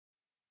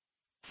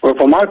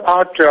For my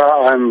part,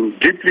 I'm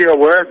deeply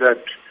aware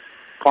that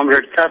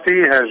Comrade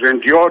Kathy has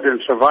endured and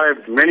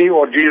survived many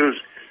ordeals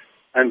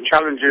and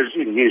challenges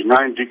in his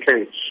 9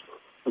 decades.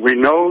 We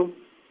know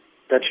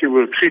that he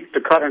will treat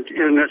the current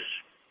illness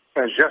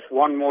as just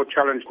one more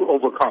challenge to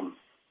overcome.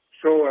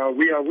 So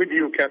we are with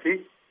you,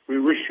 Kathy. We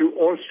wish you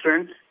all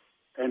strength,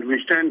 and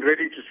we stand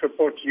ready to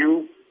support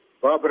you,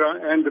 Barbara,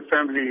 and the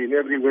family in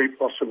every way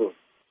possible.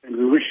 And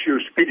we wish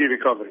you speedy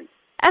recovery.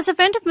 As a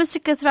friend of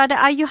Mr. Kathrada,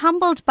 are you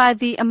humbled by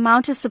the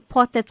amount of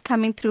support that's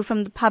coming through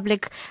from the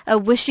public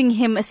wishing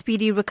him a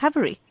speedy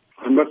recovery?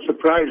 I'm not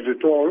surprised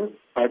at all.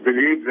 I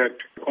believe that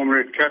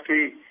Comrade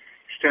Kathy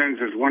stands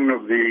as one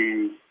of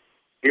the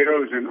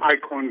heroes and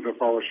icons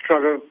of our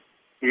struggle.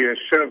 He has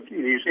served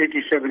in his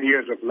 87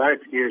 years of life.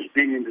 He has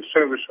been in the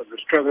service of the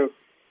struggle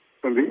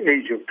from the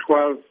age of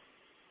 12.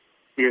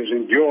 He has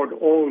endured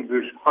all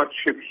these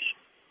hardships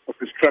of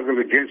the struggle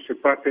against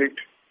apartheid.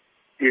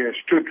 He has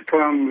stood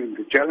firm in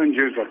the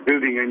challenges of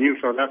building a new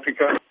South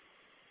Africa,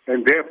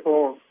 and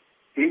therefore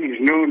he is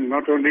known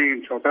not only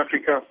in South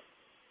Africa,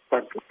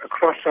 but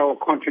across our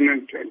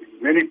continent and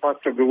in many parts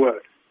of the world.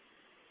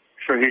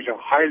 So he's a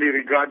highly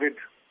regarded,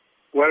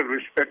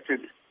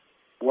 well-respected,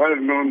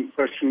 well-known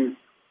person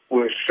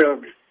who has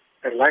served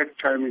a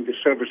lifetime in the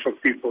service of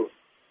people.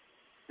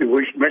 The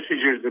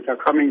messages that are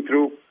coming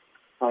through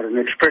are an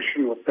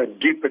expression of that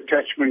deep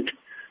attachment,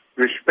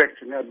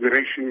 respect, and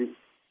admiration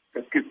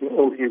that people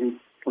owe him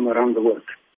from around the world.